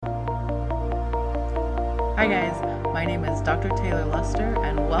Hi guys, my name is Dr. Taylor Luster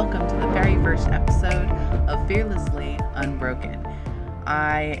and welcome to the very first episode of Fearlessly Unbroken.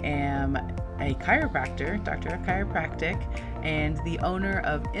 I am a chiropractor, doctor of chiropractic, and the owner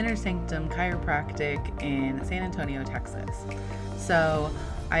of Inner Sanctum Chiropractic in San Antonio, Texas. So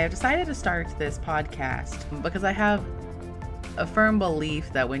I have decided to start this podcast because I have a firm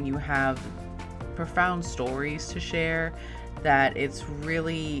belief that when you have profound stories to share, that it's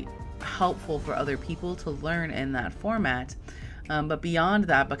really helpful for other people to learn in that format. But beyond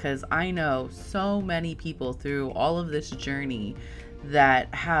that, because I know so many people through all of this journey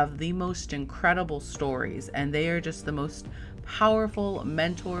that have the most incredible stories, and they are just the most powerful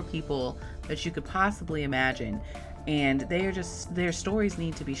mentor people that you could possibly imagine. And their stories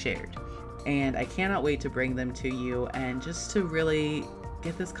need to be shared. And I cannot wait to bring them to you and just to really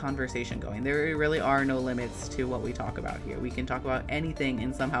get this conversation going. There really are no limits to what we talk about here. We can talk about anything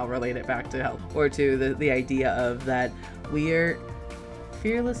and somehow relate it back to health or to the idea of that we are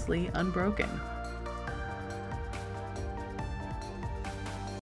fearlessly unbroken.